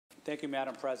Thank you,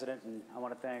 Madam President, and I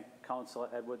want to thank Councilor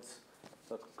Edwards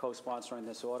for co-sponsoring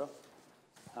this order.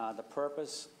 The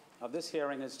purpose of this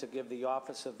hearing is to give the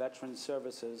Office of Veterans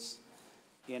Services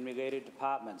and related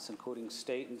departments, including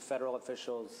state and federal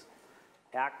officials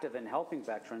active in helping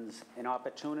veterans, an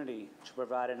opportunity to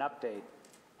provide an update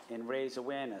and raise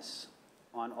awareness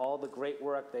on all the great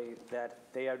work that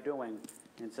they are doing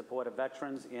in support of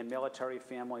veterans and military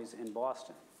families in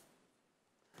Boston.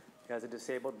 As a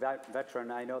disabled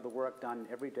veteran, I know the work done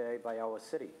every day by our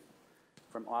city,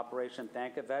 from Operation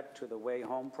Thank a Vet to the Way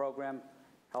Home program,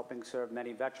 helping serve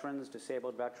many veterans,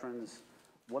 disabled veterans,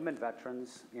 women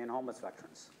veterans, and homeless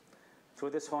veterans.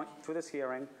 Through this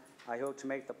hearing, I hope to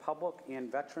make the public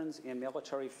and veterans and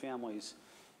military families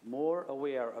more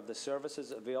aware of the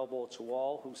services available to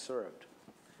all who served.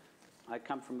 I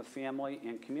come from a family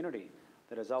and community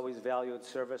that has always valued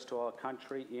service to our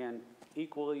country and,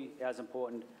 equally as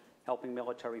important, helping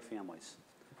military families.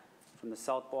 From the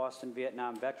South Boston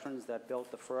Vietnam veterans that built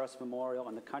the first memorial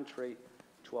in the country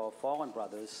to our fallen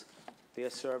brothers, their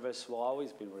service will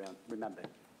always be remembered.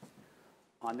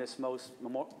 On this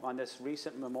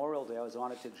recent Memorial Day, I was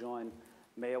honored to join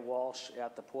Mayor Walsh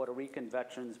at the Puerto Rican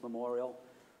Veterans Memorial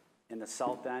in the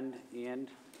South End and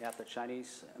at the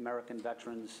Chinese American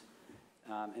Veterans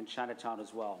in Chinatown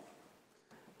as well.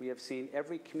 We have seen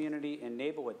every community and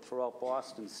neighborhood throughout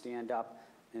Boston stand up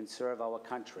and serve our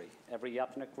country. Every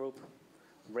ethnic group,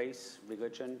 race,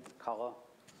 religion, color,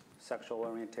 sexual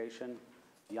orientation,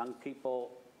 young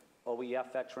people,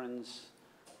 OEF veterans,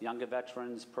 younger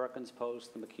veterans, Perkins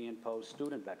Post, the McKeon Post,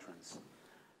 student veterans.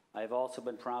 I have also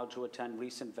been proud to attend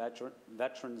recent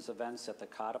veterans events at the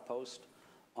Carter Post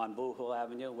on Blue Hill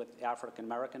Avenue with African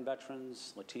American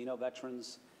veterans, Latino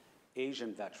veterans,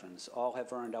 Asian veterans. All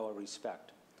have earned our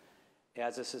respect.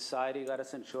 As a society, let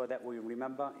us ensure that we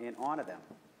remember and honor them.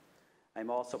 I'm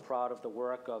also proud of the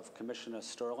work of Commissioner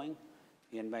Sterling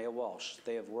and Mayor Walsh.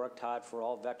 They have worked hard for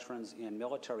all veterans and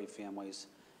military families,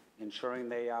 ensuring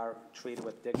they are treated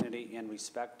with dignity and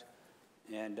respect,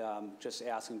 and just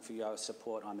asking for your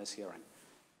support on this hearing.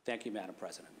 Thank you, Madam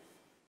President.